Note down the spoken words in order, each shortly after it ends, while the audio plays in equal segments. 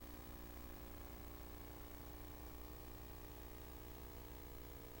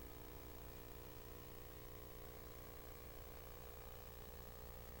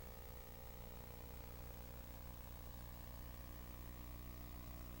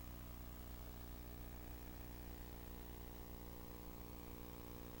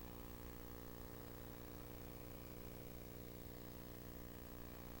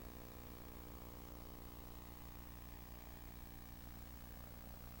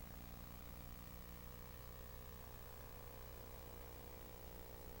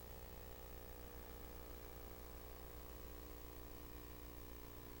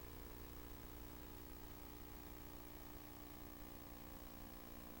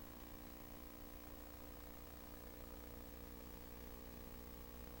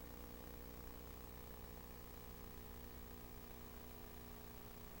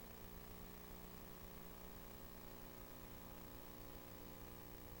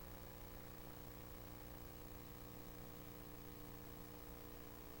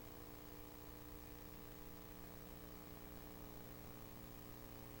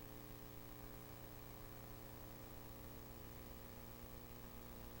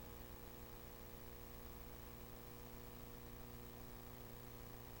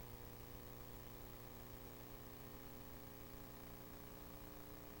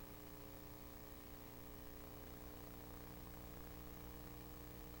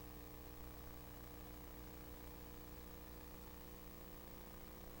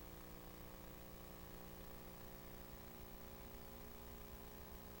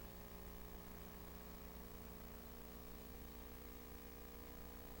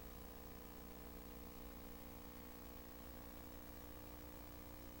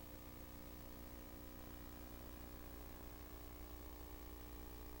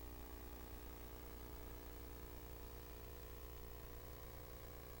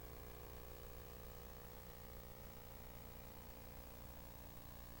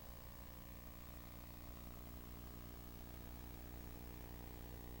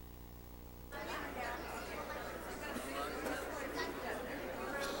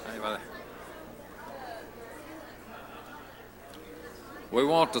Brother. We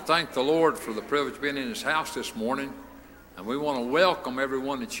want to thank the Lord for the privilege of being in His house this morning, and we want to welcome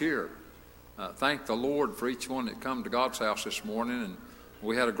everyone that's here. Thank the Lord for each one that come to God's house this morning, and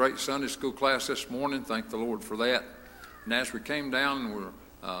we had a great Sunday school class this morning. Thank the Lord for that. And as we came down, and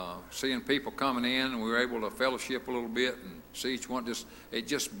we're seeing people coming in, and we were able to fellowship a little bit and see each one. It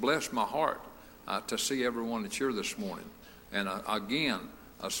just blessed my heart to see everyone that's here this morning. And again,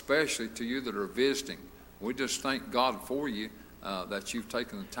 especially to you that are visiting, we just thank God for you. That you've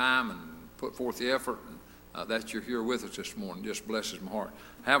taken the time and put forth the effort, and that you're here with us this morning. Just blesses my heart.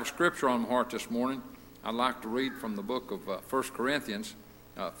 I have a scripture on my heart this morning. I'd like to read from the book of 1 Corinthians,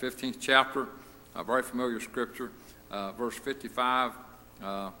 15th chapter, a very familiar scripture, verse 55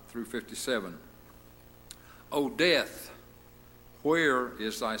 through 57. O death, where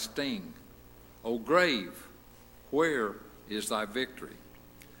is thy sting? O grave, where is thy victory?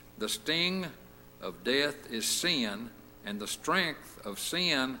 The sting of death is sin, and the strength of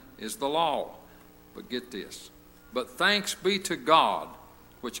sin is the law. But get this. But thanks be to God,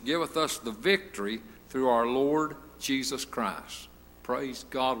 which giveth us the victory through our Lord Jesus Christ. Praise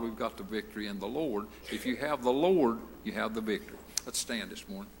God, we've got the victory in the Lord. If you have the Lord, you have the victory. Let's stand this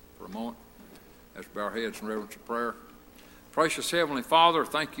morning for a moment. Let's bow our heads in reverential prayer. Precious Heavenly Father,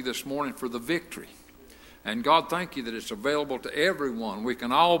 thank you this morning for the victory. And God, thank you that it's available to everyone. We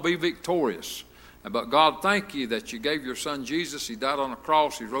can all be victorious. But God, thank you that you gave your son Jesus. He died on the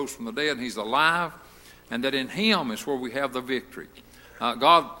cross. He rose from the dead, and he's alive. And that in him is where we have the victory.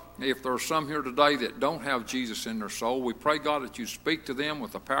 God, if there are some here today that don't have Jesus in their soul, we pray, God, that you speak to them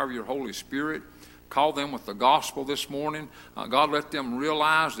with the power of your Holy Spirit. Call them with the gospel this morning. God, let them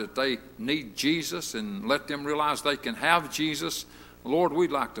realize that they need Jesus, and let them realize they can have Jesus. Lord, we'd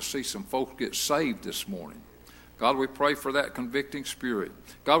like to see some folks get saved this morning. God, we pray for that convicting spirit.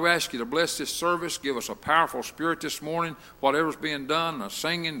 God, we ask you to bless this service. Give us a powerful spirit this morning. Whatever's being done,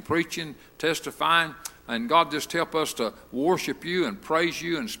 singing, preaching, testifying. And God, just help us to worship you and praise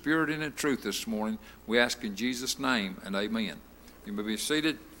you in spirit and in truth this morning. We ask in Jesus' name, and amen. You may be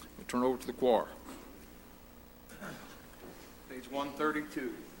seated. We'll turn over to the choir. Page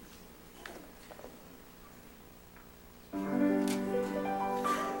 132.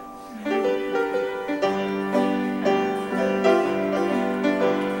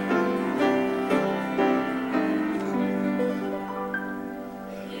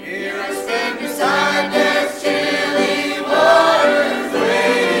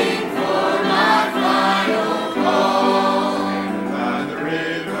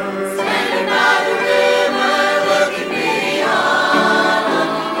 Standing by the river, looking beyond.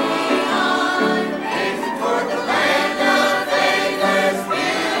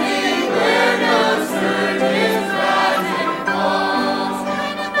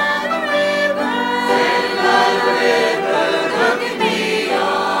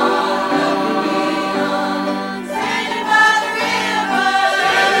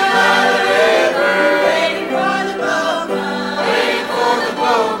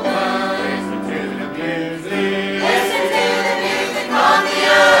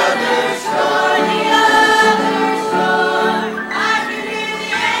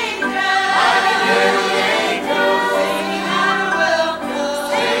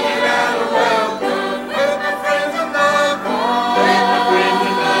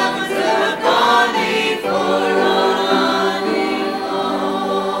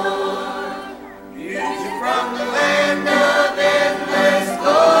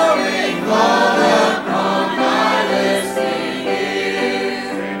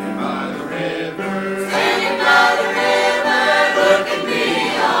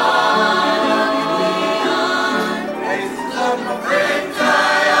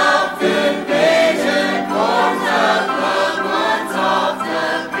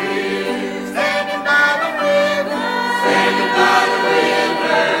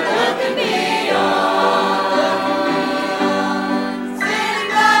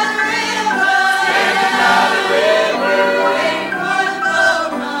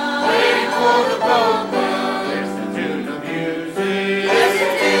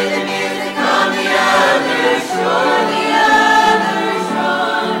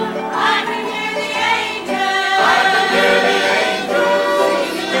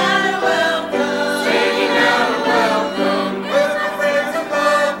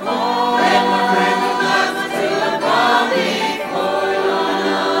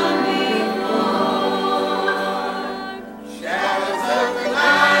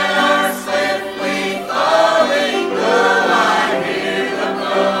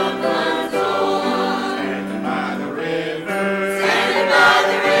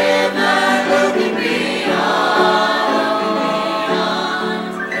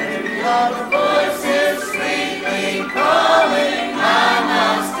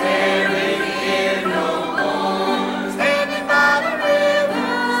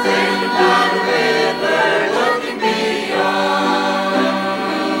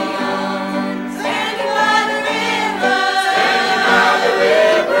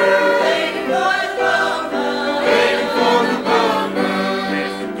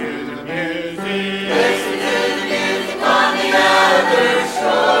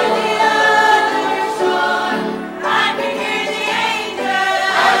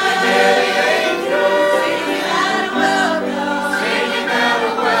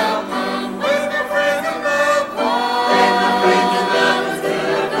 With the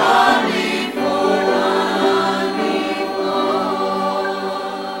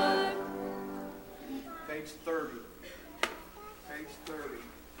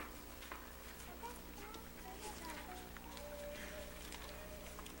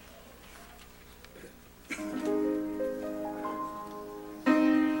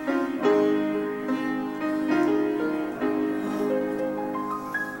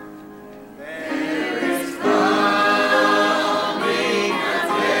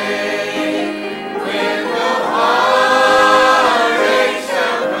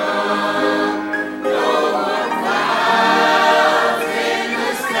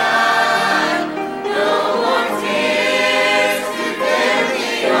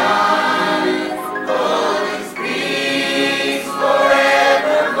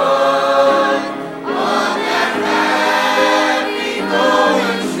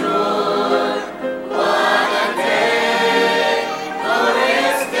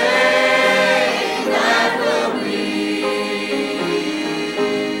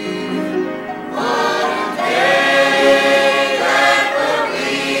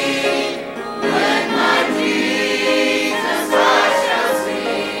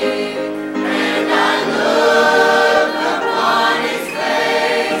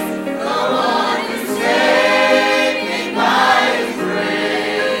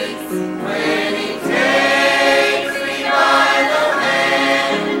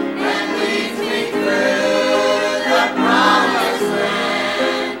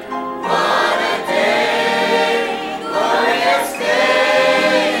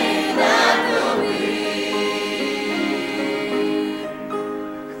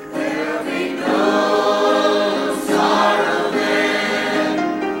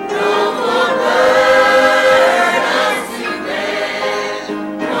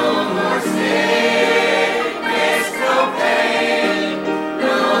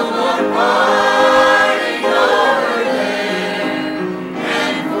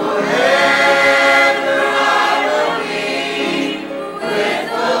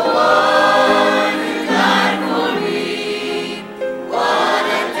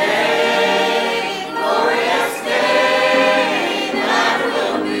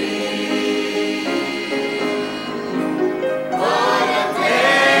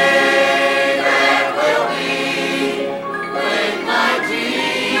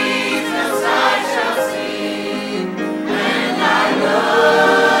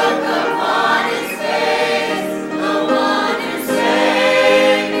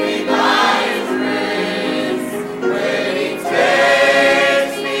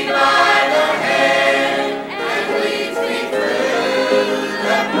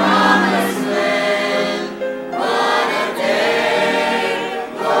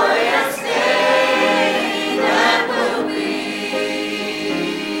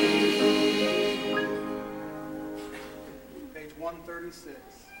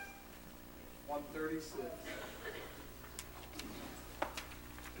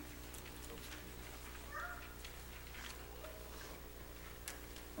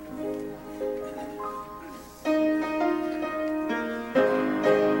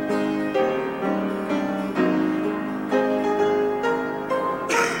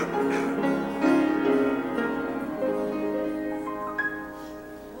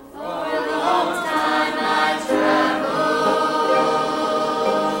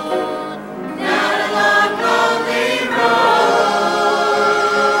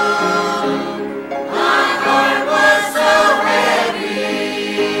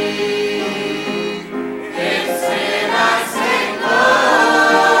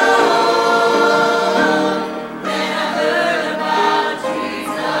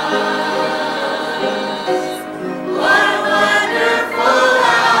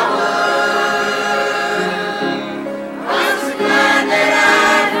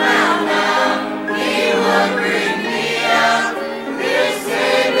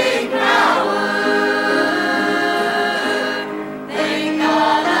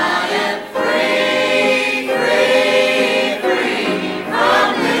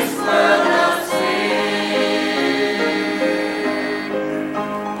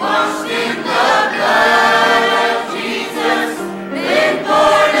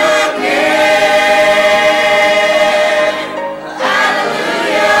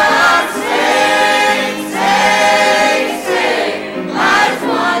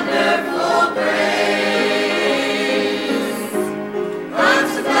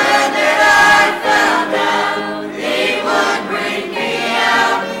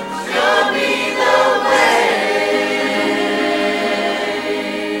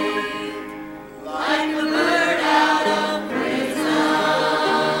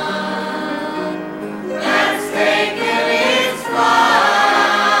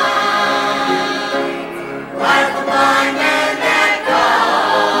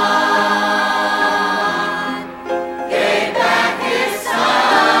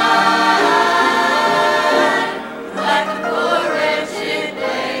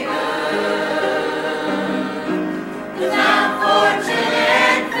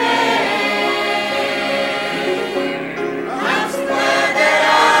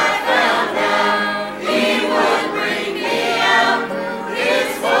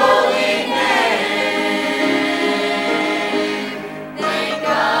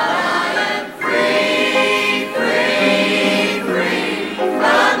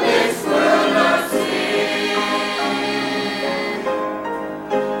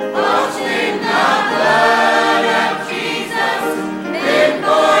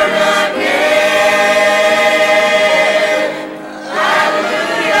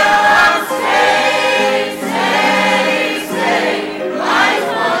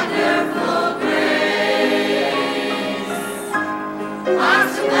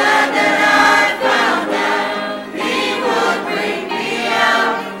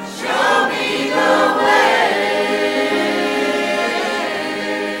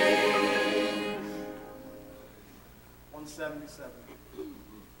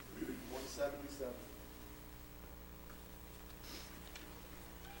 77.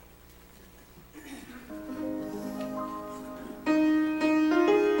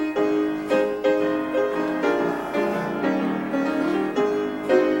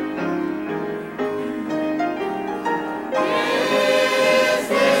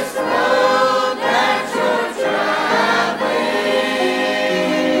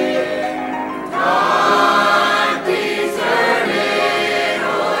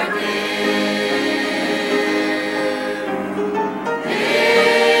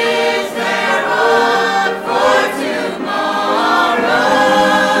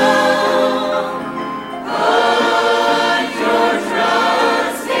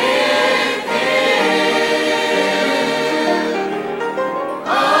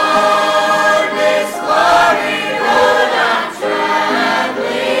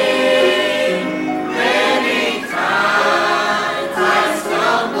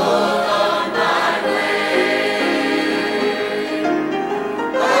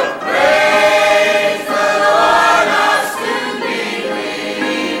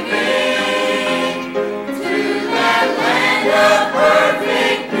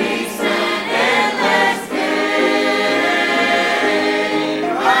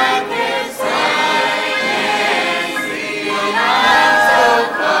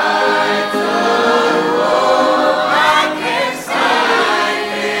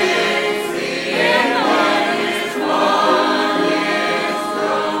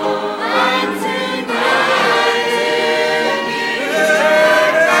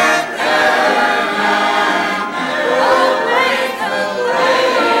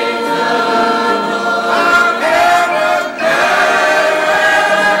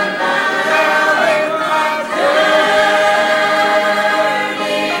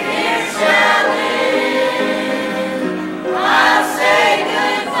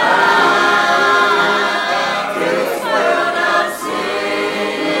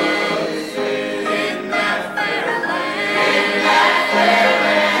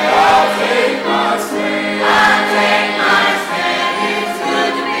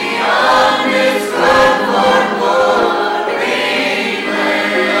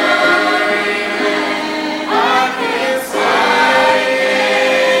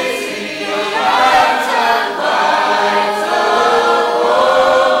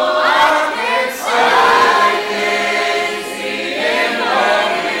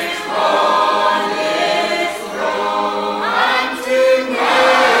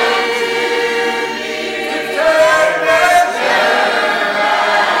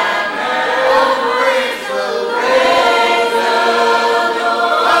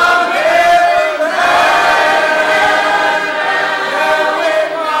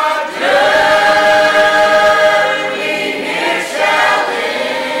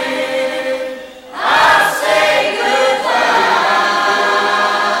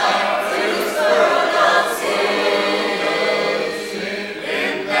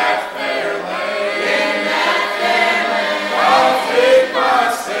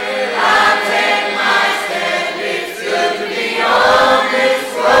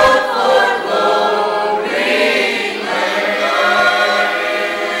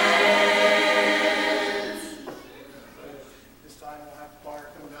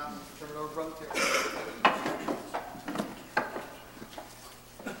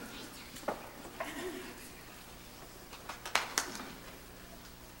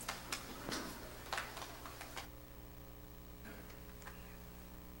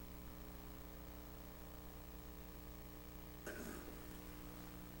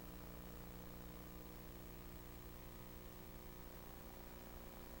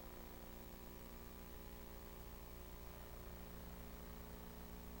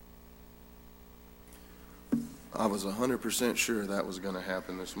 I was 100% sure that was going to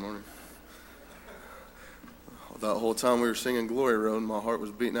happen this morning. The whole time we were singing Glory Road, my heart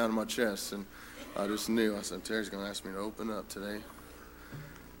was beating out of my chest, and I just knew. I said, Terry's going to ask me to open up today.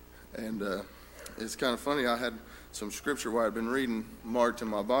 And it's kind of funny. I had some scripture where I'd been reading marked in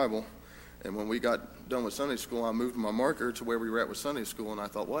my Bible, and when we got done with Sunday school, I moved my marker to where we were at with Sunday school, and I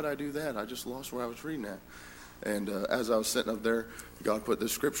thought, why'd I do that? I just lost where I was reading at. And as I was sitting up there, God put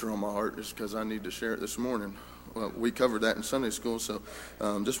this scripture on my heart just because I need to share it this morning. Well, we covered that in Sunday school, so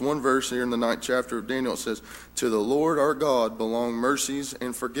just one verse here in the 9th chapter of Daniel. It says, "To the Lord our God belong mercies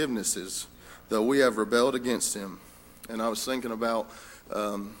and forgivenesses, though we have rebelled against him." And I was thinking about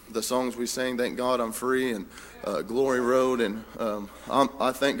the songs we sang, Thank God I'm Free, and Glory Road, and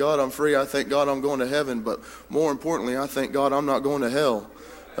I thank God I'm free, I thank God I'm going to heaven, but more importantly, I thank God I'm not going to hell.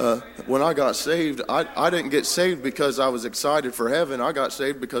 When I got saved, I didn't get saved because I was excited for heaven. I got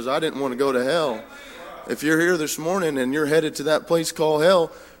saved because I didn't want to go to hell. If you're here this morning and you're headed to that place called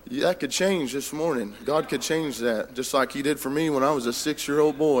hell, that could change this morning. God could change that, just like he did for me when I was a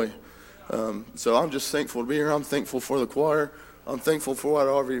 6-year-old boy. So I'm just thankful to be here. I'm thankful for the choir. I'm thankful for what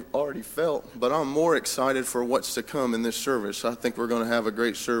I already felt, but I'm more excited for what's to come in this service. I think we're going to have a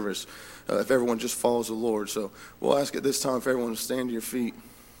great service if everyone just follows the Lord. So we'll ask at this time for everyone to stand to your feet.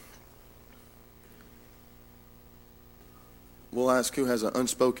 We'll ask who has an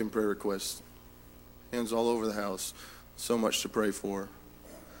unspoken prayer request. Hands all over the house. So much to pray for.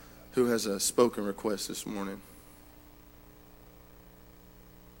 Who has a spoken request this morning?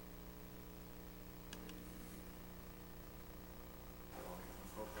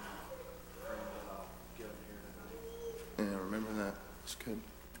 Yeah, remember that. That's good.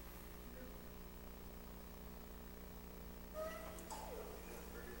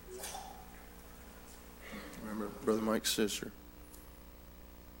 Remember Brother Mike's sister.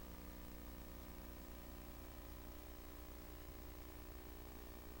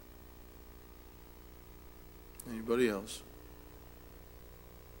 Anybody else?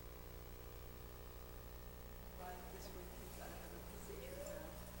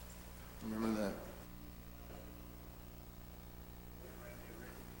 Remember that.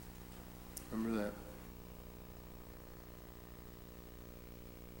 Remember that.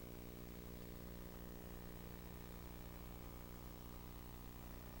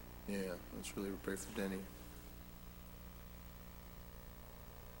 Yeah, let's really pray for Denny.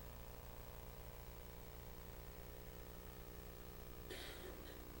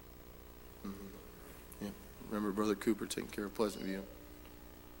 Yeah, remember Brother Cooper taking care of Pleasant View.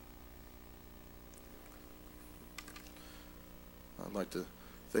 I'd like to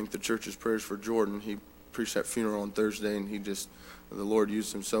thank the church's prayers for Jordan. He preached that funeral on Thursday, and the Lord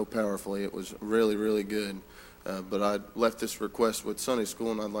used him so powerfully. It was really, really good. But I left this request with Sunday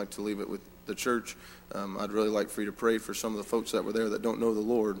school, and I'd like to leave it with the church. I'd really like for you to pray for some of the folks that were there that don't know the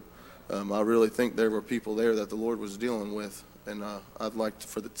Lord. I really think there were people there that the Lord was dealing with, and I'd like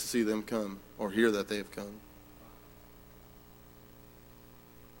to see them come or hear that they have come.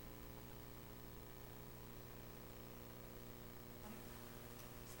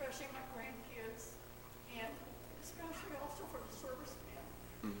 Especially my grandkids, and especially also for the servicemen.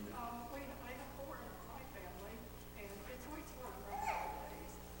 I have 4 in my family, and it's always hard around the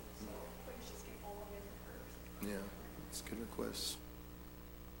holidays. So please just keep all of them in your prayers. Yeah, it's a good request.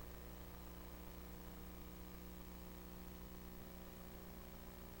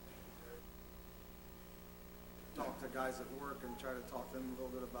 Talk to guys at work and try to talk to them a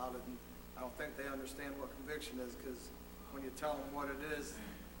little bit about it. And I don't think they understand what conviction is, because when you tell them what it is,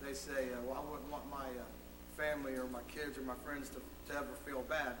 they say, well, I wouldn't want my family or my kids or my friends to ever feel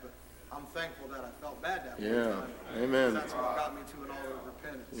bad. But I'm thankful that I felt bad that one time. Amen. That's what got me to an altar of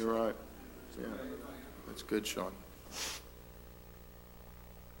repentance. You're right. Yeah, that's good, Sean.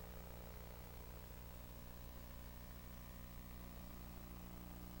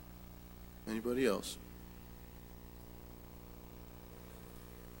 Anybody else?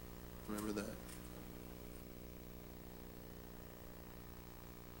 Remember that.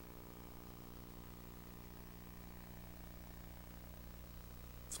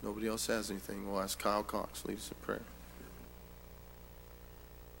 If nobody else has anything, we'll ask Kyle Cox to lead us in prayer.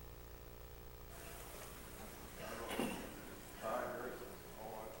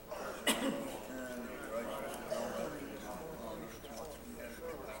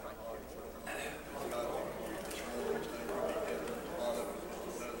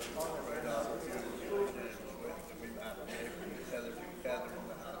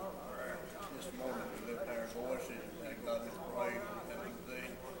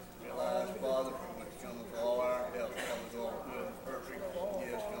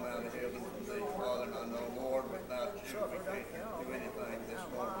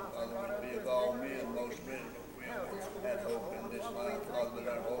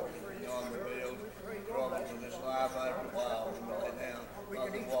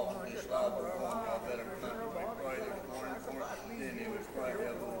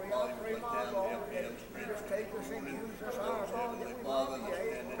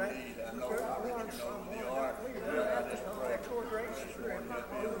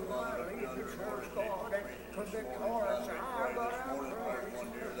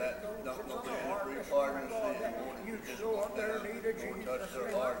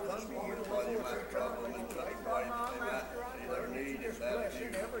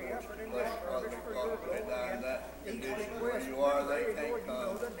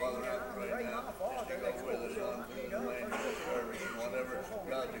 deliverance and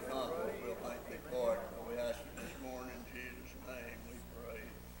godly confidence, we'll thank thee for it. And we ask you this morning in Jesus' name we pray.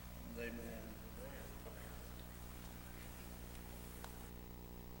 Amen.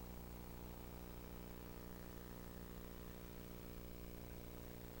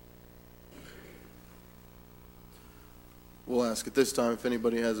 We'll ask at this time if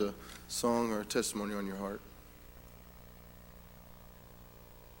anybody has a song or a testimony on your heart.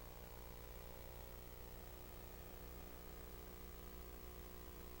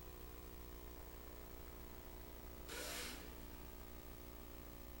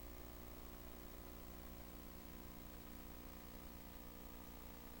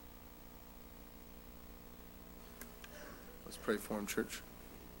 Let's pray for him, church.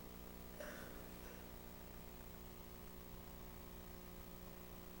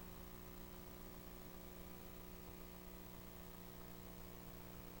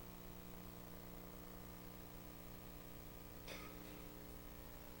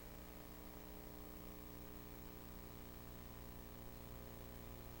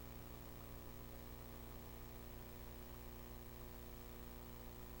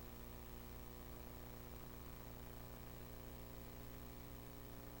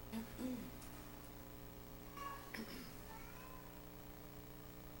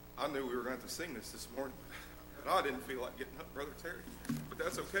 I knew we were going to have to sing this morning, but I didn't feel like getting up, Brother Terry. But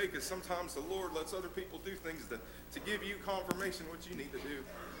that's okay, because sometimes the Lord lets other people do things to give you confirmation what you need to do.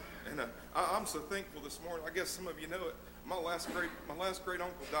 And I'm so thankful this morning. I guess some of you know it. My last great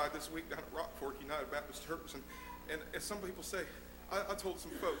uncle died this week down at Rockfork United Baptist Church. And as some people say, I told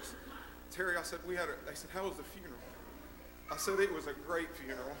some folks, Terry, I said, they said, how was the funeral? I said, it was a great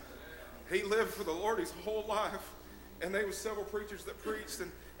funeral. He lived for the Lord his whole life. And there was several preachers that preached,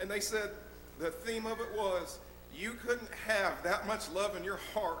 and they said the theme of it was, you couldn't have that much love in your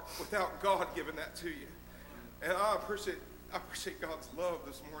heart without God giving that to you. And I appreciate God's love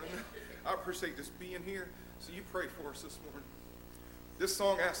this morning. I appreciate just being here. So you pray for us this morning. This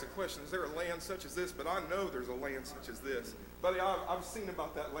song asks the question, is there a land such as this? But I know there's a land such as this. Buddy, I've seen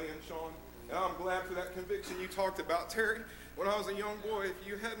about that land, Sean, and I'm glad for that conviction you talked about, Terry. When I was a young boy, if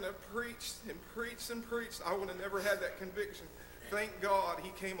you hadn't have preached and preached and preached, I would have never had that conviction. Thank God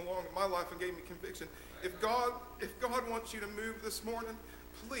he came along in my life and gave me conviction. If God wants you to move this morning,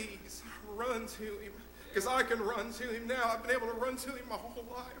 please run to him. Because I can run to him now. I've been able to run to him my whole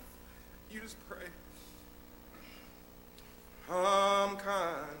life. You just pray. I'm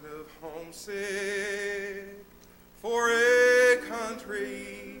kind of homesick for a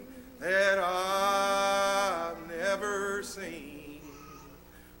country that I've never seen,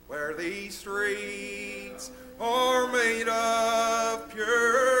 where these streets are made of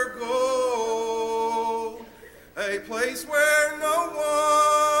pure gold, a place where no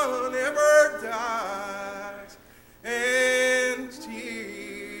one ever dies, and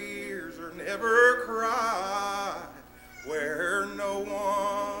tears are never cried, where no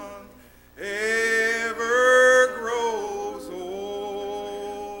one ever grows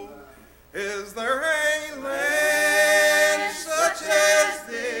old. Is there a land such as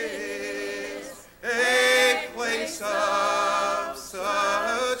this, a place of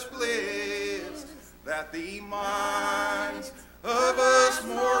such bliss, that the minds of us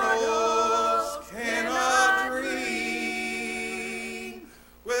mortals cannot dream?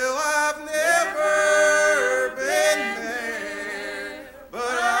 Well, I've never been there,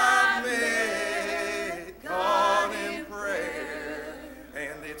 but I've met God in prayer,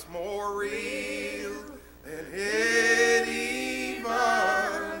 and it's more real than it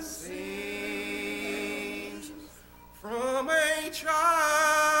even seems. From a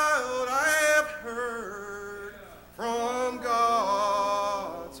child I have heard from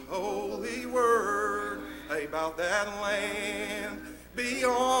God's holy word about that land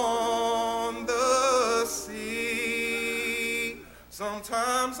beyond the sea.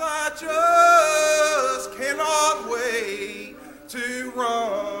 Sometimes I just cannot wait to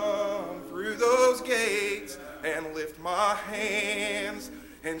run through those gates and lift my hands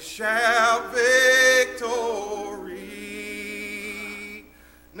and shout victory.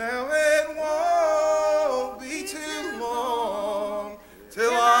 Now it won't be too long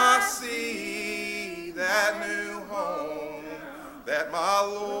till I see that new home that my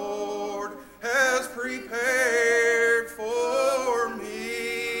Lord has prepared for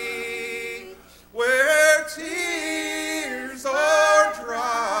me, where tears are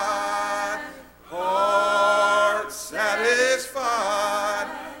dried, hearts satisfied,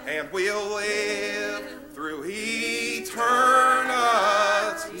 and we'll live through eternity.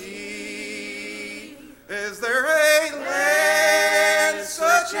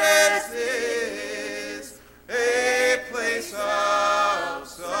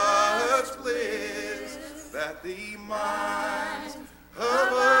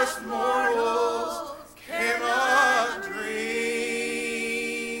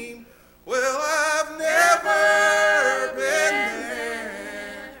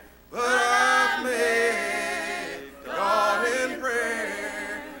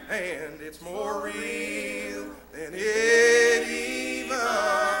 and it's more real than it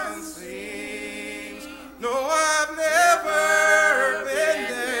even seems. No, I've never been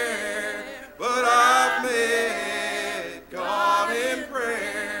there, but I've met God in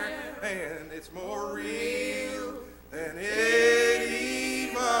prayer, and it's more real than it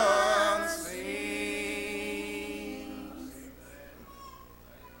even seems.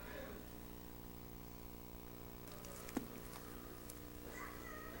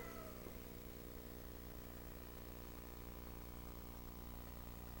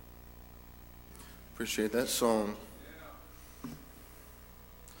 Appreciate that song.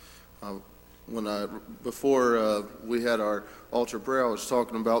 Before we had our altar prayer, I was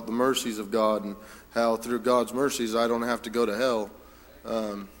talking about the mercies of God and how through God's mercies I don't have to go to hell,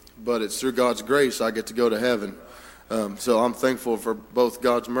 but it's through God's grace I get to go to heaven. So I'm thankful for both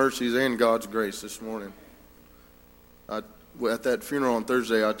God's mercies and God's grace this morning. At that funeral on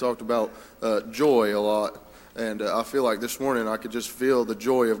Thursday, I talked about joy a lot, and I feel like this morning I could just feel the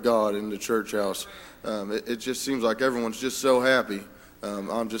joy of God in the church house. It just seems like everyone's just so happy.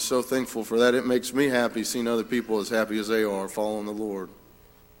 I'm just so thankful for that. It makes me happy seeing other people as happy as they are following the Lord.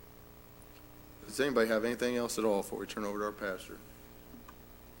 Does anybody have anything else at all before we turn over to our pastor?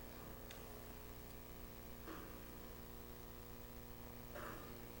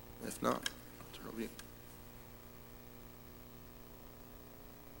 If not, I'll turn over to you.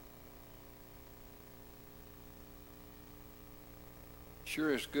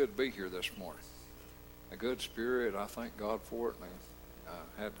 Sure is good to be here this morning. A good spirit, I thank God for it. And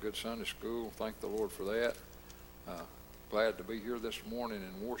I had good Sunday school. Thank the Lord for that. Glad to be here this morning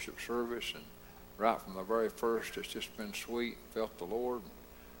in worship service, and right from the very first, it's just been sweet. Felt the Lord,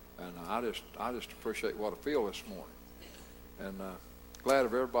 and I just appreciate what I feel this morning. And glad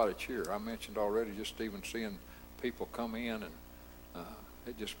of everybody cheer. I mentioned already just even seeing people come in, and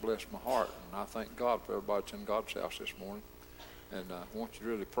it just blessed my heart. And I thank God for everybody that's in God's house this morning. And I want you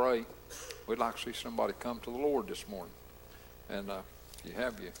to really pray. We'd like to see somebody come to the Lord this morning. And if you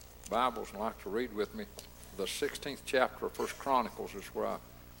have your Bibles and like to read with me, the 16th chapter of 1 Chronicles is where I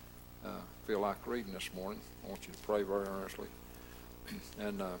feel like reading this morning. I want you to pray very earnestly.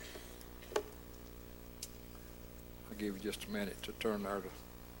 And I'll give you just a minute to turn there to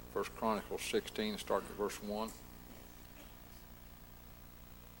 1 Chronicles 16, starting at verse 1.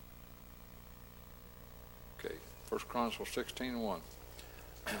 Okay, 1 Chronicles 16:1.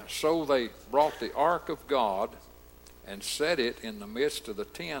 So they brought the ark of God and set it in the midst of the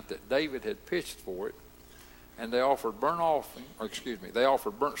tent that David had pitched for it, and they offered they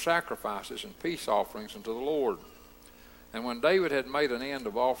offered burnt sacrifices and peace offerings unto the Lord. And when David had made an end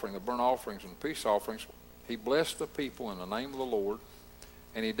of offering the burnt offerings and peace offerings, he blessed the people in the name of the Lord,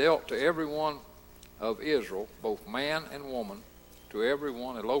 and he dealt to every one of Israel, both man and woman, to every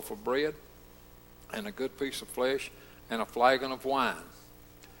one a loaf of bread and a good piece of flesh and a flagon of wine.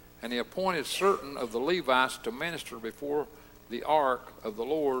 And he appointed certain of the Levites to minister before the ark of the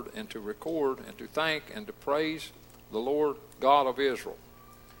Lord, and to record and to thank and to praise the Lord God of Israel.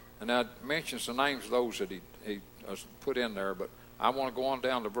 And I mentions the names of those that he put in there, but I want to go on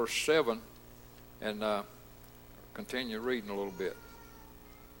down to verse 7 and continue reading a little bit.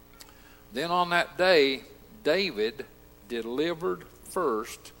 Then on that day, David delivered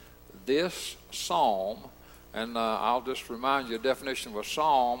first this psalm, and I'll just remind you the definition of a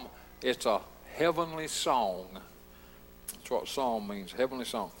psalm. It's a heavenly song. That's what psalm means, heavenly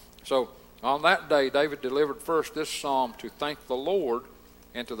song. So on that day, David delivered first this psalm to thank the Lord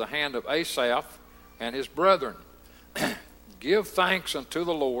into the hand of Asaph and his brethren. Give thanks unto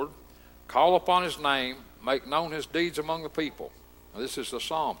the Lord, call upon his name, make known his deeds among the people. Now, this is the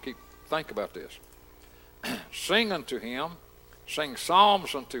psalm. Think about this. Sing unto him, sing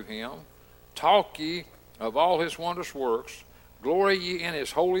psalms unto him, talk ye of all his wondrous works, glory ye in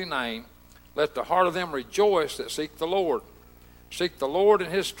his holy name. Let the heart of them rejoice that seek the Lord. Seek the Lord in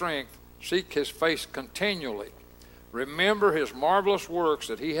his strength, seek his face continually. Remember his marvelous works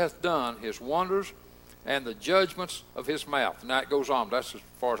that he hath done, his wonders, and the judgments of his mouth. Now it goes on. That's as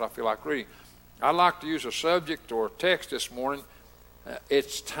far as I feel like reading. I'd like to use a subject or a text this morning.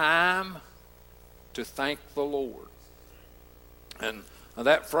 It's time to thank the Lord. And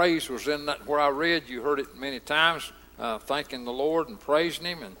that phrase was in that where I read. You heard it many times, thanking the Lord and praising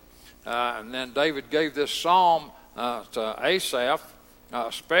him. And then David gave this psalm to Asaph,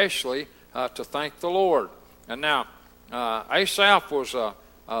 especially to thank the Lord. And now, Asaph was a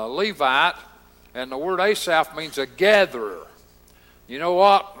Levite, and the word Asaph means a gatherer. You know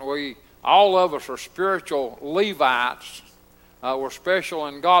what? All of us are spiritual Levites. We're special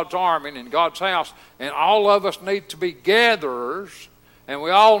in God's army and in God's house, and all of us need to be gatherers And we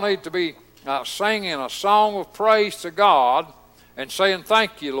all need to be singing a song of praise to God and saying,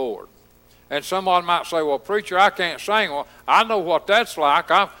 thank you, Lord. And someone might say, well, preacher, I can't sing. Well, I know what that's like.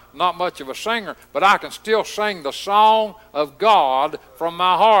 I'm not much of a singer, but I can still sing the song of God from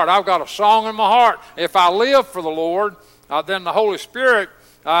my heart. I've got a song in my heart. If I live for the Lord, then the Holy Spirit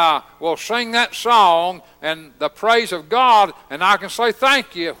will sing that song and the praise of God, and I can say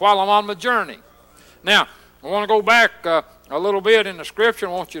thank you while I'm on my journey. Now, I want to go back a little bit in the Scripture.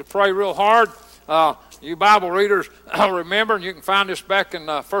 I want you to pray real hard. You Bible readers remember, and you can find this back in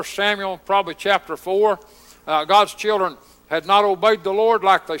 1 Samuel, probably chapter 4. God's children had not obeyed the Lord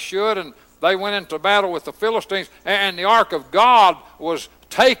like they should, and they went into battle with the Philistines, and the ark of God was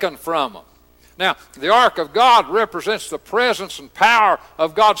taken from them. Now, the ark of God represents the presence and power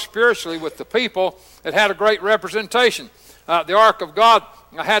of God spiritually with the people. It had a great representation. The ark of God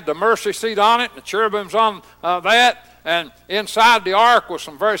had the mercy seat on it, the cherubims on that, and inside the ark was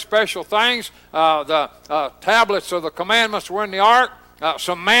some very special things. The tablets of the commandments were in the ark.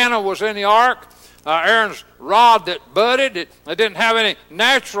 Some manna was in the ark. Aaron's rod that budded, it didn't have any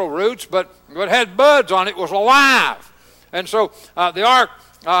natural roots, but it had buds on it. It was alive. And so the ark,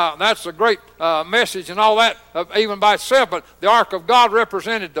 that's a great message and all that, even by itself, but the ark of God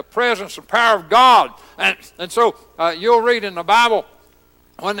represented the presence and power of God. And so you'll read in the Bible,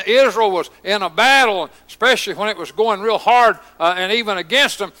 when Israel was in a battle, especially when it was going real hard and even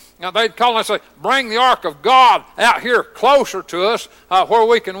against them, they'd call and say, bring the ark of God out here closer to us where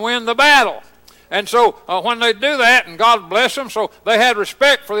we can win the battle. And so when they do that, and God bless them, so they had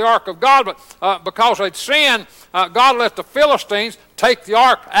respect for the ark of God, but because they'd sinned, God let the Philistines take the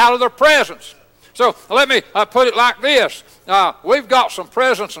ark out of their presence. So let me put it like this. We've got some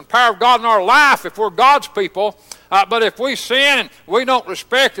presence and power of God in our life if we're God's people, but if we sin and we don't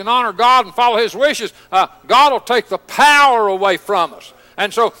respect and honor God and follow His wishes, God will take the power away from us.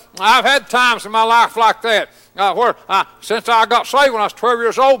 And so I've had times in my life like that. Where since I got saved when I was 12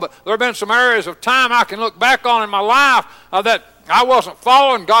 years old, but there have been some areas of time I can look back on in my life that I wasn't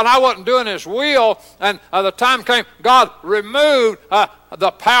following God, I wasn't doing His will, and the time came, God removed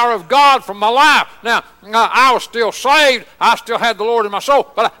the power of God from my life. Now, I was still saved, I still had the Lord in my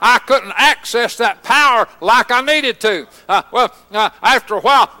soul, but I couldn't access that power like I needed to. After a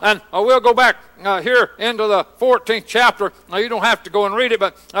while, and we'll go back here into the 14th chapter. Now, you don't have to go and read it,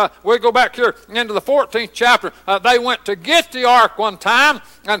 but we'll go back here into the 14th chapter. They went to get the ark one time,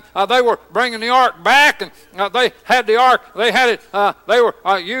 and they were bringing the ark back, and they had the ark. They had it. They were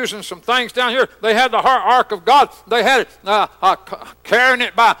using some things down here. They had the ark of God. They had it carrying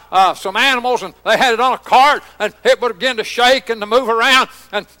it by some animals, and they had it on a cart, and it would begin to shake and to move around.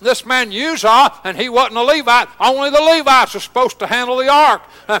 And this man Uzzah, and he wasn't a Levite. Only the Levites are supposed to handle the ark.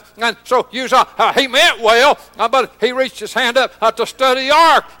 And so Uzzah, he meant well, but he reached his hand up to study the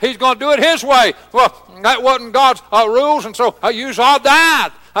ark. He's going to do it his way. Well, that wasn't God's rules, and so Uzzah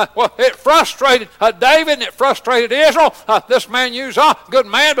died. Well, it frustrated David, and it frustrated Israel. This man Uzzah, good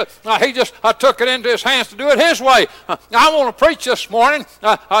man, but he just took it into his hands to do it his way. I want to preach this morning.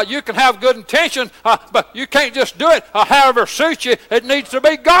 You can have good intentions, but you can't just do it however suits you. It needs to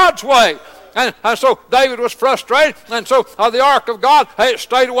be God's way. And so David was frustrated, and so the ark of God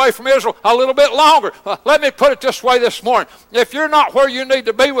stayed away from Israel a little bit longer. Let me put it this way this morning. If you're not where you need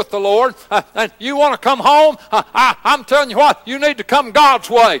to be with the Lord, and you want to come home, I'm telling you what, you need to come God's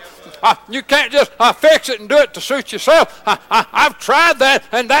way. You can't just fix it and do it to suit yourself. I've tried that,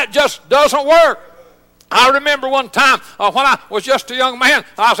 and that just doesn't work. I remember one time when I was just a young man,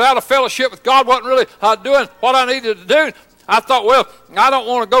 I was out of fellowship with God, wasn't really doing what I needed to do. I thought, well, I don't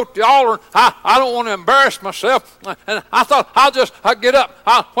want to go to the altar. I don't want to embarrass myself. And I thought, I'll just get up.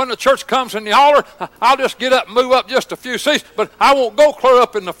 When the church comes in the altar, I'll just get up and move up just a few seats. But I won't go clear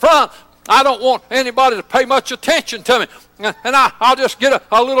up in the front. I don't want anybody to pay much attention to me. And I'll just get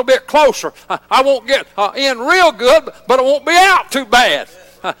a little bit closer. I won't get in real good, but I won't be out too bad.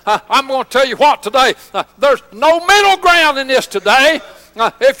 I'm going to tell you what today. There's no middle ground in this today.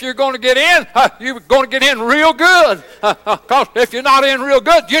 If you're going to get in, you're going to get in real good. Because if you're not in real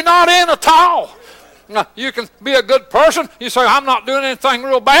good, you're not in at all. You can be a good person. You say, I'm not doing anything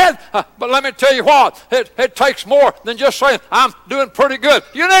real bad. But let me tell you what, it takes more than just saying, I'm doing pretty good.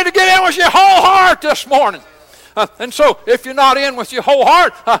 You need to get in with your whole heart this morning. And so if you're not in with your whole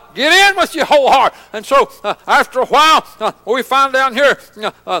heart, get in with your whole heart. And so after a while, we find down here,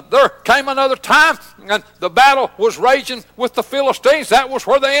 there came another time, and the battle was raging with the Philistines. That was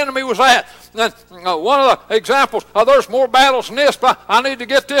where the enemy was at. And one of the examples, there's more battles than this, but I need to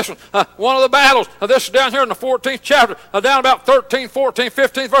get this one. One of the battles, this is down here in the 14th chapter, down about 13, 14,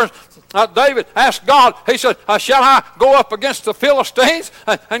 15th verse. David asked God, he said, shall I go up against the Philistines?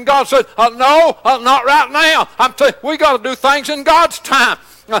 And God said, no, not right now. I'm telling you, we got to do things in God's time.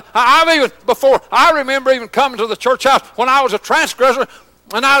 I remember even coming to the church house when I was a transgressor,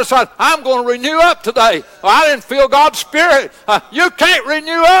 and I decided, I'm going to renew up today. Well, I didn't feel God's Spirit. You can't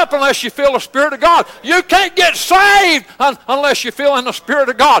renew up unless you feel the Spirit of God. You can't get saved unless you feel in the Spirit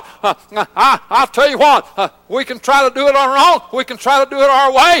of God. I'll tell you what, we can try to do it on our own. We can try to do it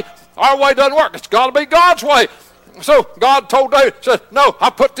our way. Our way doesn't work. It's got to be God's way. So God told David, said, no, I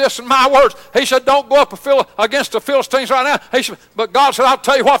put this in my words. He said, don't go up against the Philistines right now. He said, but God said, I'll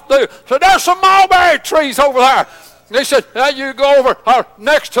tell you what to do. So there's some mulberry trees over there. He said, you go over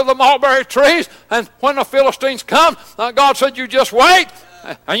next to the mulberry trees, and when the Philistines come, God said, you just wait,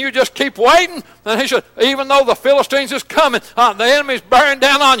 and you just keep waiting. And he said, even though the Philistines is coming, the enemy's bearing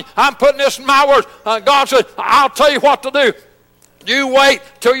down on you. I'm putting this in my words. God said, I'll tell you what to do. You wait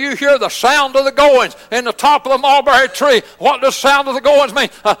till you hear the sound of the goings in the top of the mulberry tree. What does sound of the goings mean?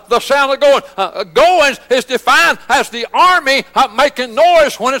 The sound of the goings is defined as the army making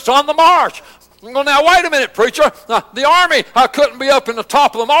noise when it's on the march. Well, now, wait a minute, preacher. The army couldn't be up in the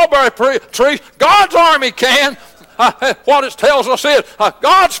top of the mulberry tree. God's army can. What it tells us is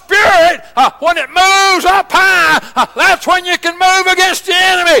God's Spirit, when it moves up high, that's when you can move against the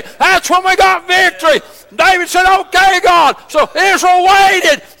enemy. That's when we got victory. David said, okay, God. So Israel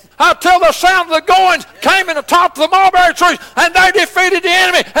waited until the sound of the goings came in the top of the mulberry trees, and they defeated the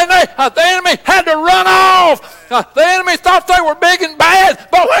enemy, and the enemy had to run off. The enemy thought they were big and bad,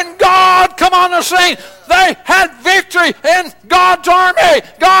 but when God come on the scene, they had victory in God's army.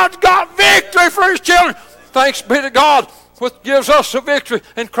 God's got victory for his children. Thanks be to God, which gives us the victory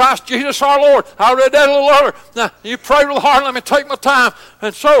in Christ Jesus our Lord. I read that a little earlier. Now, you pray real hard, let me take my time.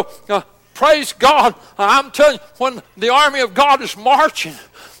 And so, praise God. I'm telling you, when the army of God is marching,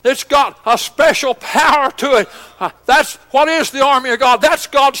 it's got a special power to it. That's what is the army of God. That's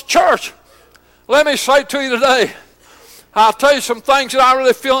God's church. Let me say to you today, I'll tell you some things that I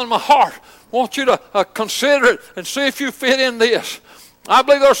really feel in my heart. I want you to consider it and see if you fit in this. I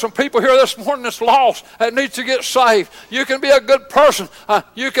believe there's some people here this morning that's lost, that needs to get saved. You can be a good person.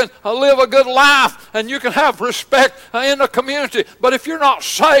 You can live a good life, and you can have respect in the community. But if you're not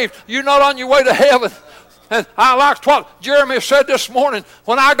saved, you're not on your way to heaven. And I liked what Jeremy said this morning.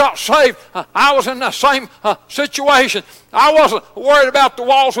 When I got saved, I was in the same situation. I wasn't worried about the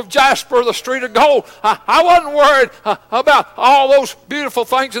walls of jasper or the street of gold. I wasn't worried about all those beautiful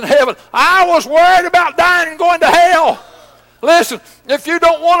things in heaven. I was worried about dying and going to hell. Listen, if you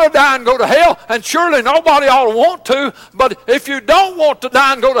don't want to die and go to hell, and surely nobody ought to want to, but if you don't want to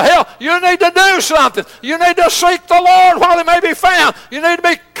die and go to hell, you need to do something. You need to seek the Lord while he may be found. You need to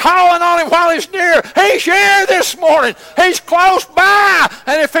be calling on him while he's near. He's here this morning. He's close by.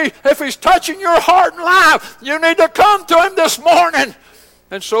 And if he's touching your heart and life, you need to come to him this morning.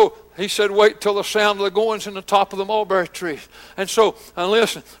 And so he said, wait till the sound of the goings in the top of the mulberry trees. And so,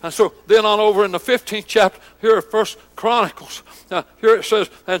 listen, and so then on over in the 15th chapter, here at 1 Chronicles, here it says,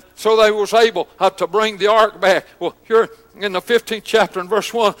 and so they was able to bring the ark back. Well, here in the 15th chapter in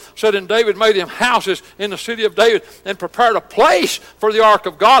verse 1, said, and David made him houses in the city of David and prepared a place for the ark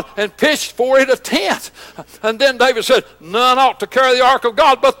of God and pitched for it a tent. And then David said, none ought to carry the ark of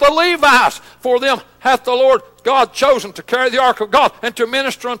God but the Levites, for them hath the Lord God chosen to carry the ark of God and to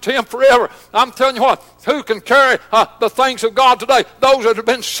minister unto him forever. I'm telling you what, who can carry the things of God today? Those that have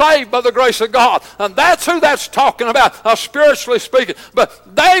been saved by the grace of God. And that's who that's talking about, spiritually speaking.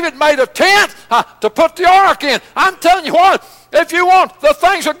 But David made a tent to put the ark in. I'm telling you what, if you want the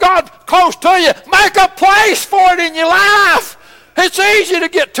things of God close to you, make a place for it in your life. It's easy to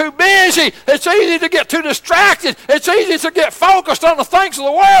get too busy. It's easy to get too distracted. It's easy to get focused on the things of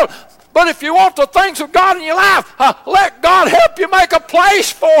the world. But if you want the things of God in your life, let God help you make a place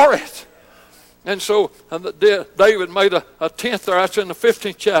for it. And so David made a tent there. That's in the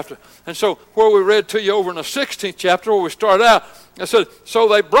 15th chapter. And so where we read to you over in the 16th chapter, where we started out, it said, so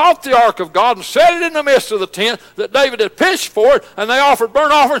they brought the ark of God and set it in the midst of the tent that David had pitched for it, and they offered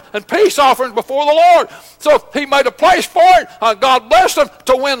burnt offerings and peace offerings before the Lord. So he made a place for it. God blessed them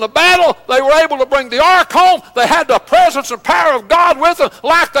to win the battle. They were able to bring the ark home. They had the presence and power of God with them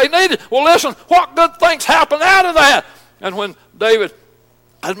like they needed. Well, listen, what good things happened out of that? And when David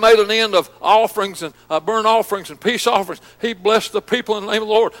had made an end of offerings and burnt offerings and peace offerings. He blessed the people in the name of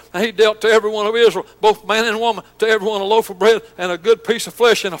the Lord, and he dealt to every one of Israel, both man and woman, to everyone a loaf of bread and a good piece of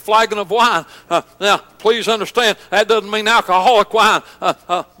flesh and a flagon of wine. Now, please understand, that doesn't mean alcoholic wine.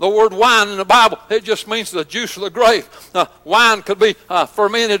 The word wine in the Bible, it just means the juice of the grape. Wine could be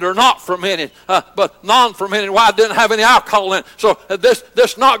fermented or not fermented, but non-fermented wine didn't have any alcohol in it. So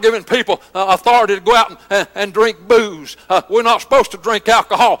this not giving people authority to go out and drink booze. We're not supposed to drink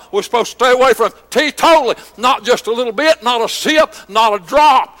alcohol. We're supposed to stay away from teetotally, not just a little bit, not a sip, not a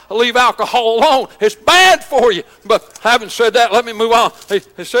drop. Leave alcohol alone. It's bad for you. But having said that, let me move on.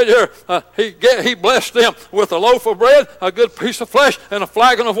 He said here, he blessed them with a loaf of bread, a good piece of flesh, and a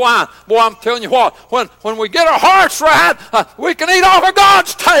flagon of wine. Boy, I'm telling you what, when we get our hearts right, we can eat off of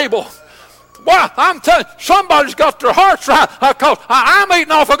God's table. Boy, I'm telling you, somebody's got their hearts right, because I'm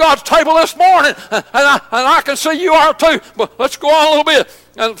eating off of God's table this morning, and I can see you are too. But let's go on a little bit.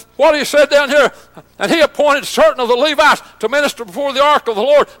 And what he said down here, and he appointed certain of the Levites to minister before the ark of the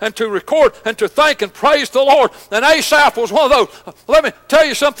Lord and to record and to thank and praise the Lord. And Asaph was one of those. Let me tell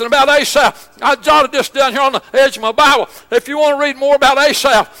you something about Asaph. I jotted this down here on the edge of my Bible. If you want to read more about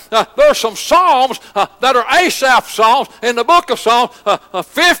Asaph, there are some psalms that are Asaph psalms in the book of Psalms,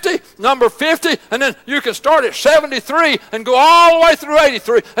 50, number 50, and then you can start at 73 and go all the way through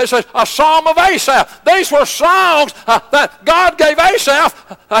 83. It says a psalm of Asaph. These were songs that God gave Asaph.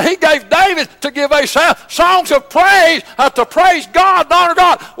 He gave David to give Asaph songs of praise, to praise God and honor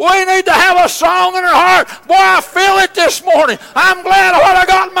God. We need to have a song in our heart. Boy, I feel it this morning. I'm glad of what I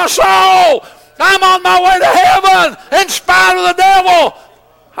got in my soul. I'm on my way to heaven in spite of the devil.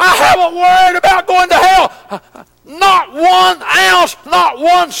 I haven't worried about going to hell. Not 1 ounce, not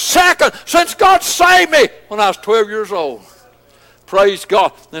 1 second since God saved me when I was 12 years old. Praise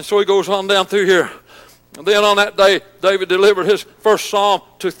God. And so he goes on down through here. And then on that day, David delivered his first psalm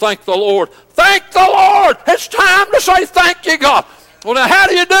to thank the Lord. Thank the Lord! It's time to say thank you, God. Well, now, how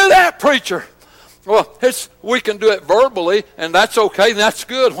do you do that, preacher? Well, we can do it verbally, and that's okay, and that's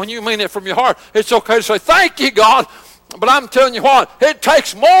good. When you mean it from your heart, it's okay to say thank you, God. But I'm telling you what, it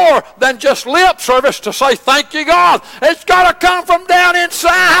takes more than just lip service to say thank you, God. It's got to come from down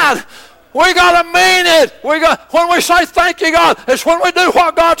inside. We got to mean it. When we say thank you, God, it's when we do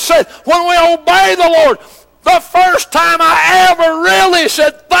what God said, when we obey the Lord. The first time I ever really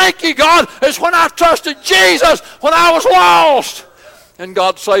said thank you, God, is when I trusted Jesus when I was lost. And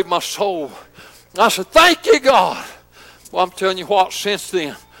God saved my soul. I said, thank you, God. Well, I'm telling you what, since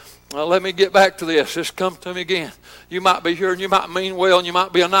then, let me get back to this. This come to me again. You might be here and you might mean well and you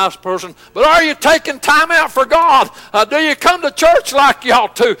might be a nice person, but are you taking time out for God? Do you come to church like you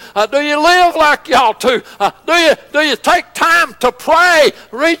ought to? Do you live like you ought to? Do you take time to pray,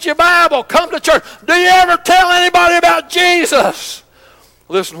 read your Bible, come to church? Do you ever tell anybody about Jesus?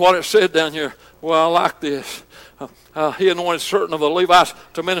 Listen to what it said down here. Well, I like this. He anointed certain of the Levites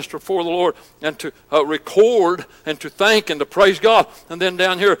to minister before the Lord and to record and to thank and to praise God. And then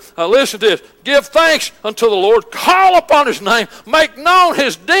down here, listen to this. Give thanks unto the Lord. Call upon his name. Make known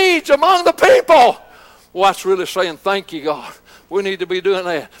his deeds among the people. Well, that's really saying thank you, God. We need to be doing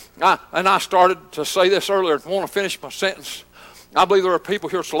that. I started to say this earlier. I want to finish my sentence. I believe there are people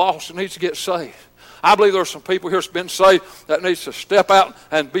here that's lost and needs to get saved. I believe there are some people here that's been saved that needs to step out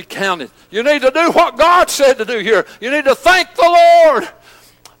and be counted. You need to do what God said to do here. You need to thank the Lord.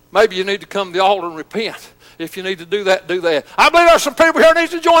 Maybe you need to come to the altar and repent. If you need to do that, do that. I believe there are some people here that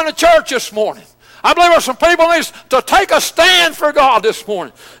need to join the church this morning. I believe there are some people that need to take a stand for God this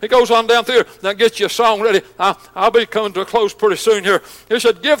morning. It goes on down through here. Now get you a song ready. I'll be coming to a close pretty soon here. He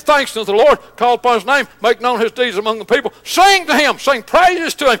said, give thanks to the Lord, call upon his name, make known his deeds among the people. Sing to him, sing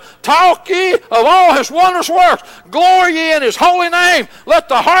praises to him. Talk ye of all his wondrous works. Glory ye in his holy name. Let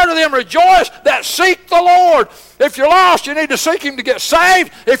the heart of them rejoice that seek the Lord. If you're lost, you need to seek him to get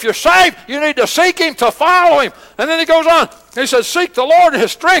saved. If you're saved, you need to seek him to follow him. And then he goes on. He says, seek the Lord in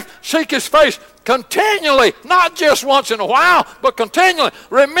his strength. Seek his face continually. Not just once in a while, but continually.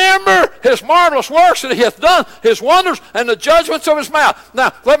 Remember his marvelous works that he hath done, his wonders, and the judgments of his mouth.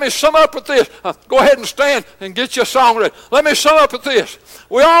 Now, let me sum up with this. Go ahead and stand and get your song ready. Let me sum up with this.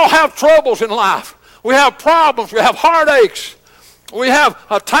 We all have troubles in life. We have problems. We have heartaches. We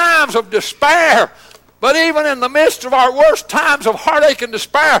have times of despair. But even in the midst of our worst times of heartache and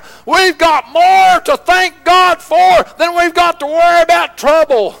despair, we've got more to thank God for than we've got to worry about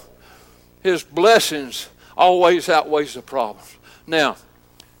trouble. His blessings always outweighs the problems. Now,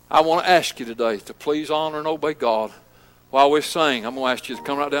 I want to ask you today to please honor and obey God. While we sing, I'm going to ask you to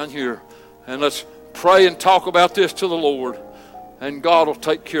come right down here and let's pray and talk about this to the Lord, and God will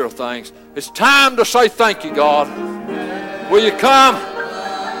take care of things. It's time to say thank you, God. Will you come?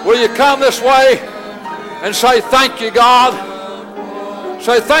 Will you come this way and say, thank you, God?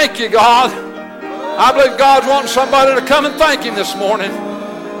 Say, thank you, God. I believe God's wanting somebody to come and thank Him this morning.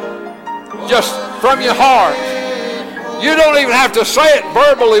 Just from your heart. You don't even have to say it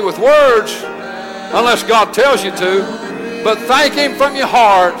verbally with words unless God tells you to. But thank Him from your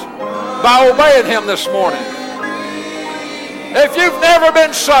heart by obeying Him this morning. If you've never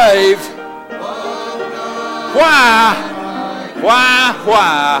been saved, why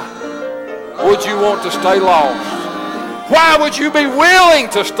would you want to stay lost? Why would you be willing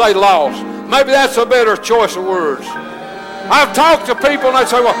to stay lost? Maybe that's a better choice of words. I've talked to people and they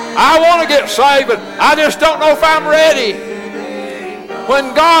say, well, I want to get saved, but I just don't know if I'm ready.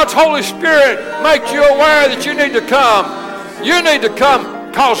 When God's Holy Spirit makes you aware that you need to come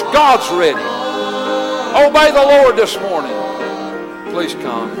because God's ready. Obey the Lord this morning. Please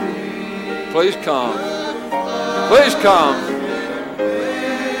come. Please come. Please come.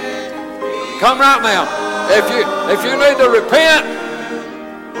 Come right now. If you need to repent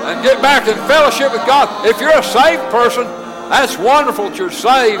and get back in fellowship with God, if you're a saved person, that's wonderful that you're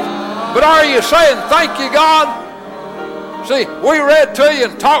saved. But are you saying, thank you, God? See, we read to you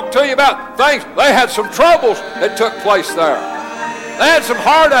and talked to you about things. They had some troubles that took place there. They had some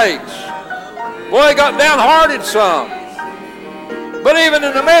heartaches. Boy, they got downhearted some. But even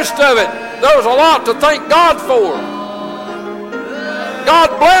in the midst of it, there was a lot to thank God for.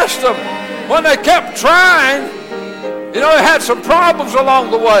 God blessed them when they kept trying. You know, they had some problems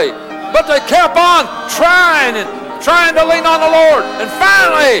along the way, but they kept on trying and trying to lean on the Lord. And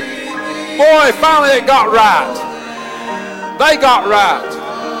finally it got right. They got right.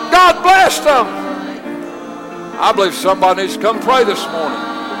 God blessed them. I believe somebody needs to come pray this morning.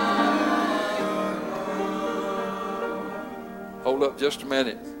 Hold up just a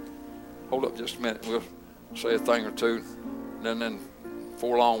minute. Hold up just a minute. We'll say a thing or two. And then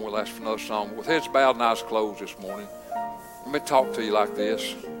before long we'll ask for another song. With heads bowed and eyes closed this morning, let me talk to you like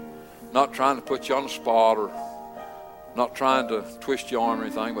this. Not trying to put you on the spot or not trying to twist your arm or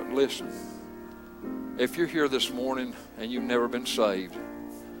anything, but listen. If you're here this morning and you've never been saved,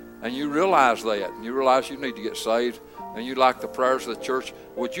 and you realize that, and you realize you need to get saved, and you like the prayers of the church,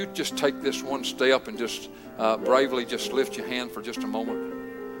 would you just take this one step and just bravely just lift your hand for just a moment?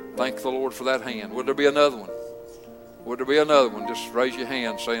 Thank the Lord for that hand. Would there be another one? Would there be another one? Just raise your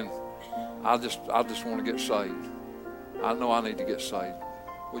hand saying, I just want to get saved. I know I need to get saved.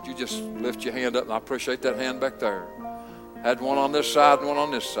 Would you just lift your hand up? And I appreciate that hand back there. Had one on this side and one on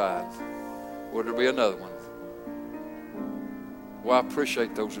this side. Would there be another one? Well, I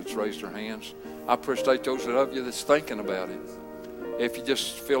appreciate those that's raised their hands. I appreciate those of you that's thinking about it. If you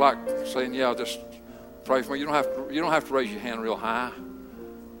just feel like saying, yeah, just pray for me. You don't have to raise your hand real high.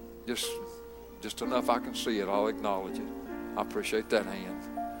 Just enough I can see it. I'll acknowledge it. I appreciate that hand.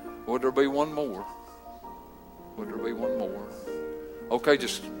 Would there be one more? Would there be one more? Okay,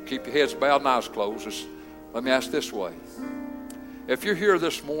 just keep your heads bowed and eyes closed. Let me ask this way. If you're here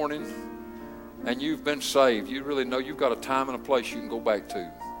this morning and you've been saved, you really know you've got a time and a place you can go back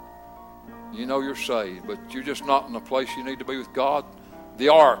to. You know you're saved, but you're just not in the place you need to be with God. The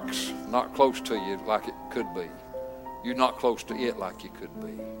ark's not close to you like it could be. You're not close to it like you could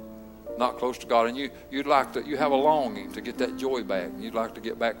be. Not close to God. And you have a longing to get that joy back. You'd like to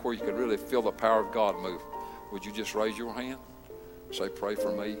get back where you could really feel the power of God move. Would you just raise your hand? Say, pray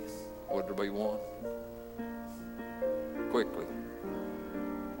for me. Would there be one? Quickly.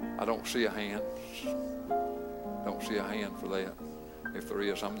 I don't see a hand. Don't see a hand for that. If there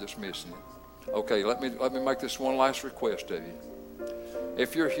is, I'm just missing it. Okay, let me make this one last request of you.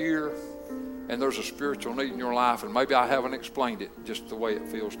 If you're here and there's a spiritual need in your life, and maybe I haven't explained it just the way it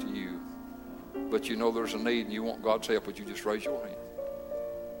feels to you, but you know there's a need and you want God's help, would you just raise your hand?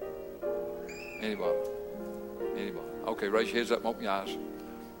 Anybody? Anybody? Okay, raise your heads up and open your eyes.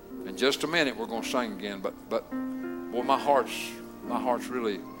 In just a minute we're going to sing again, but boy, my heart's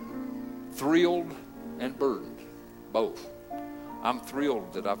really thrilled and burdened, both. I'm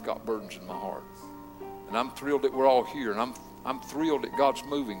thrilled that I've got burdens in my heart, and I'm thrilled that we're all here, and I'm thrilled that God's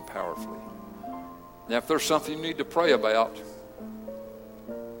moving powerfully. Now, if there's something you need to pray about,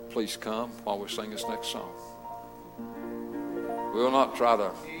 please come while we sing this next song. We will not try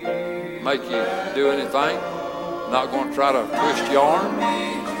to make you do anything. Not going to try to twist your arm.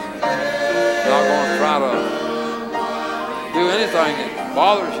 Not going to try to do anything that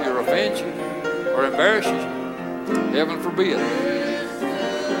bothers you or offends you or embarrasses you. Heaven forbid.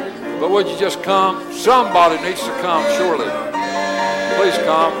 But would you just come? Somebody needs to come, surely. Please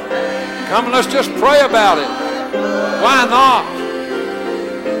come. Come and let's just pray about it. Why not?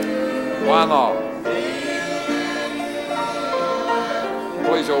 Why not?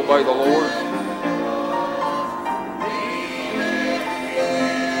 Please obey the Lord.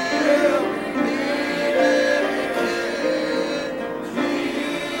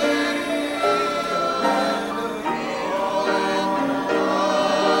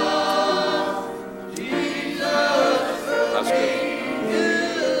 That's good.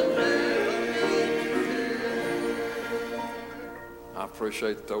 I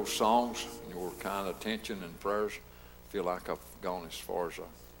appreciate those songs, your kind attention and prayers. I feel like I've gone as far as I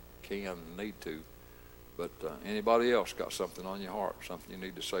can and need to. But anybody else got something on your heart, something you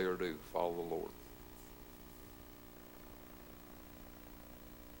need to say or do, follow the Lord.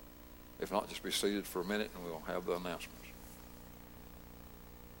 If not, just be seated for a minute and we'll have the announcements.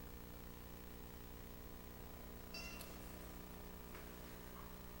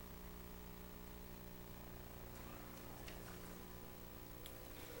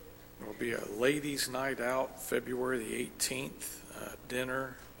 There will be a ladies' night out February the 18th,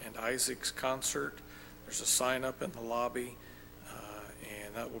 dinner and Isaac's concert. There's a sign up in the lobby,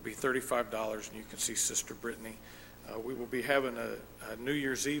 and that will be $35, and you can see Sister Brittany. We will be having a New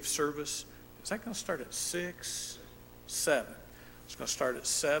Year's Eve service. Is that going to start at 6? 7. It's going to start at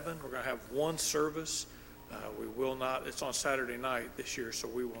 7. We're going to have one service. We will not, it's on Saturday night this year, so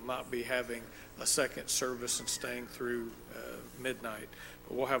we will not be having a second service and staying through midnight.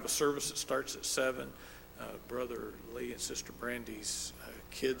 But we'll have a service that starts at 7. Brother Lee and Sister Brandy's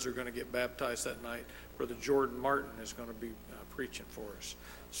kids are going to get baptized that night. Brother Jordan Martin is going to be preaching for us.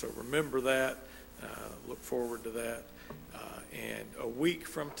 So remember that. Look forward to that. And a week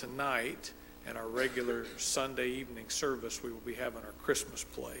from tonight, and our regular Sunday evening service, we will be having our Christmas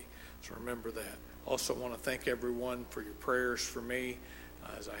play. So remember that. Also want to thank everyone for your prayers for me.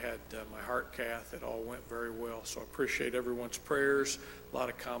 As I had my heart cath, it all went very well. So I appreciate everyone's prayers, a lot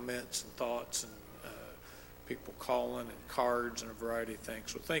of comments and thoughts, and people calling and cards and a variety of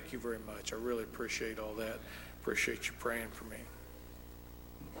things. So thank you very much. I really appreciate all that. Appreciate you praying for me.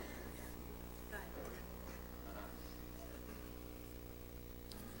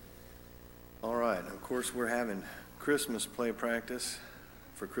 All right. Of course, we're having Christmas play practice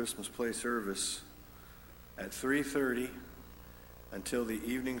for Christmas play service at 3:30 until the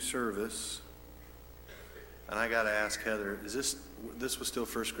evening service. And I got to ask Heather, is this was still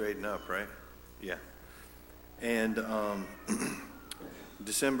first grade and up, right? Yeah. And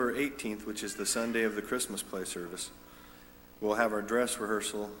December 18th, which is the Sunday of the Christmas play service, we'll have our dress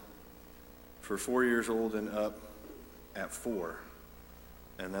rehearsal for 4 years old and up at 4.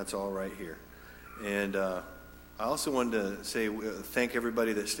 And that's all right here. And I also wanted to say thank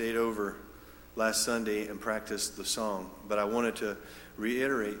everybody that stayed over last Sunday and practiced the song. But I wanted to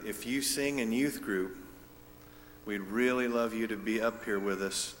reiterate, if you sing in youth group, we'd really love you to be up here with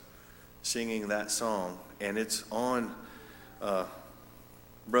us singing that song. And it's on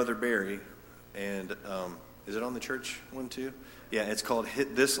Brother Barry. And is it on the church one too? Yeah, it's called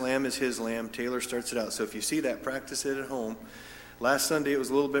This Lamb is His Lamb. Taylor starts it out. So if you see that, practice it at home. Last Sunday, it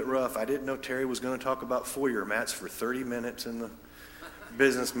was a little bit rough. I didn't know Terry was going to talk about foyer mats for 30 minutes in the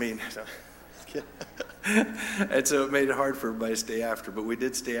business meeting. And so it made it hard for everybody to stay after. But we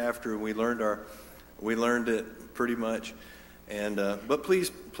did stay after, and we learned it pretty much. And but please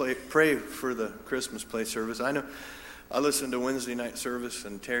pray for the Christmas play service. I know I listened to Wednesday night service,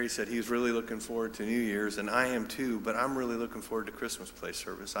 and Terry said he was really looking forward to New Year's, and I am too. But I'm really looking forward to Christmas play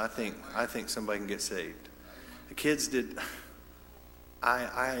service. I think somebody can get saved. The kids did.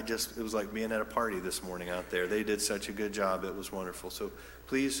 It was like being at a party this morning out there. They did such a good job. It was wonderful. So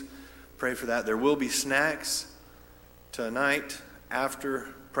please pray for that. There will be snacks tonight after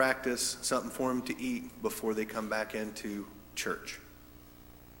practice, something for them to eat before they come back into church.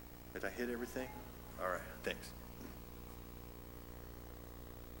 Did I hit everything? All right. Thanks.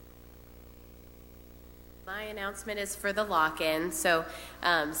 My announcement is for the lock-in. So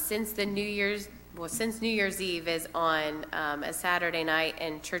since New Year's Eve is on a Saturday night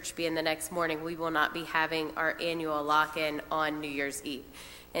and church being the next morning, we will not be having our annual lock-in on New Year's Eve.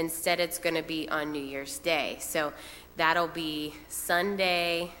 Instead, it's going to be on New Year's Day. So that'll be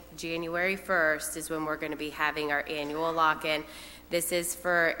Sunday, January 1st is when we're going to be having our annual lock-in. This is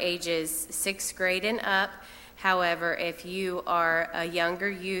for ages 6th grade and up. However, if you are a younger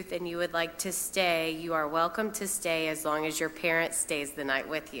youth and you would like to stay, you are welcome to stay as long as your parent stays the night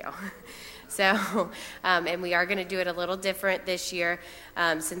with you. So, and we are going to do it a little different this year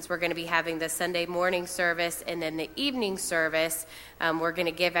since we're going to be having the Sunday morning service and then the evening service. We're going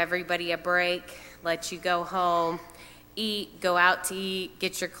to give everybody a break, let you go home, eat, go out to eat,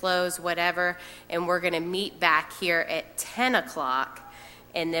 get your clothes, whatever, and we're going to meet back here at 10 o'clock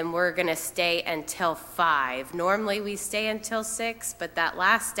and then we're going to stay until 5. Normally we stay until 6, but that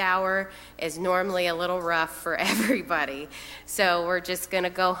last hour is normally a little rough for everybody. So we're just going to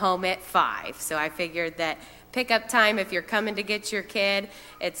go home at 5. So I figured that pickup time, if you're coming to get your kid,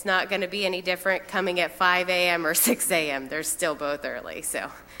 it's not going to be any different coming at 5 a.m. or 6 a.m. They're still both early. So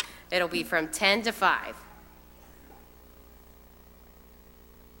it'll be from 10 to 5.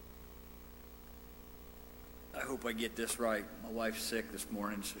 I hope I get this right. My wife's sick this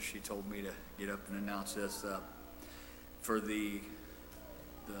morning, so she told me to get up and announce this. For the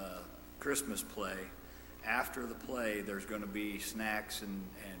Christmas play, after the play, there's going to be snacks, and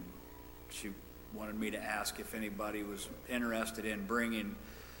she wanted me to ask if anybody was interested in bringing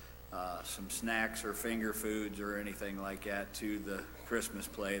some snacks or finger foods or anything like that to the Christmas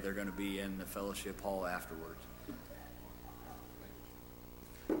play. They're going to be in the fellowship hall afterwards.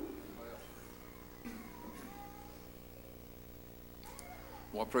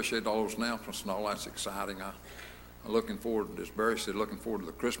 Well, I appreciate all those announcements and all that's exciting. I'm looking forward, as Barry said, looking forward to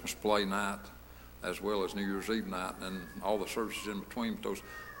the Christmas play night as well as New Year's Eve night and all the services in between. But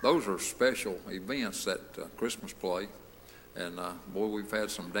those are special events, that Christmas play. And boy, we've had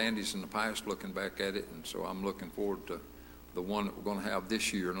some dandies in the past looking back at it, and so I'm looking forward to the one that we're going to have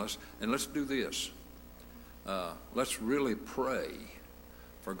this year. And let's do this. Let's really pray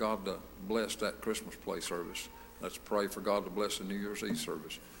for God to bless that Christmas play service. Let's pray for God to bless the New Year's Eve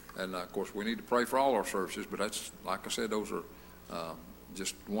service. And, of course, we need to pray for all our services, but that's, like I said, those are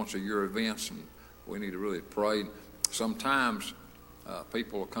just once-a-year events, and we need to really pray. Sometimes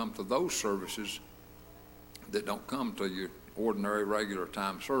people will come to those services that don't come to your ordinary, regular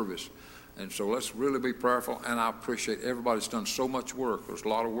time service. And so let's really be prayerful, and I appreciate everybody's done so much work. There's a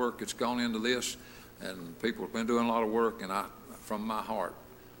lot of work that's gone into this, and people have been doing a lot of work, and from my heart,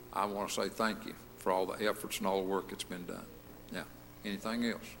 I want to say thank you for all the efforts and all the work that's been done. Now, anything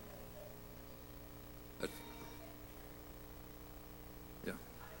else? Yeah.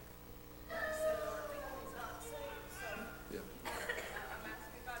 Yeah.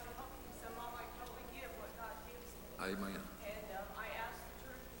 Amen.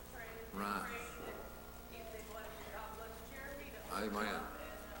 Right. Amen.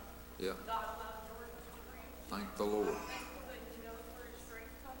 Yeah. Thank the Lord.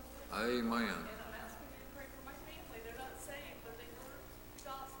 Amen.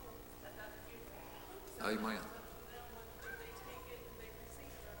 Amen.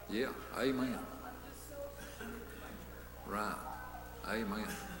 Yeah. Amen. Right. Amen.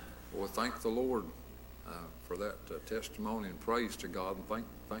 Well, thank the Lord for that testimony, and praise to God, and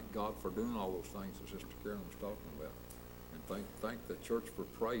thank God for doing all those things that Sister Karen was talking about, and thank the church for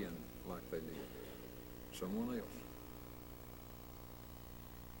praying like they did. Someone else.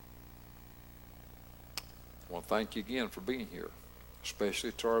 Well, thank you again for being here,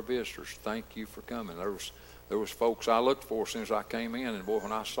 especially to our visitors. Thank you for coming. There was folks I looked for as soon as I came in, and boy,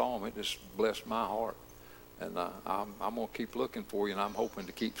 when I saw them, it just blessed my heart. And I'm going to keep looking for you, and I'm hoping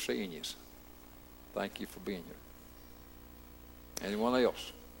to keep seeing you. Thank you for being here. Anyone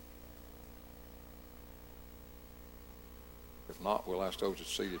else? If not, we'll ask those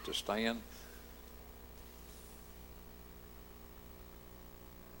that's seated to stand.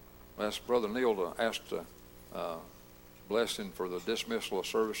 We'll ask Brother Neil to ask the blessing for the dismissal of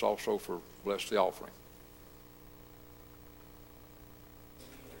service, also for bless the offering.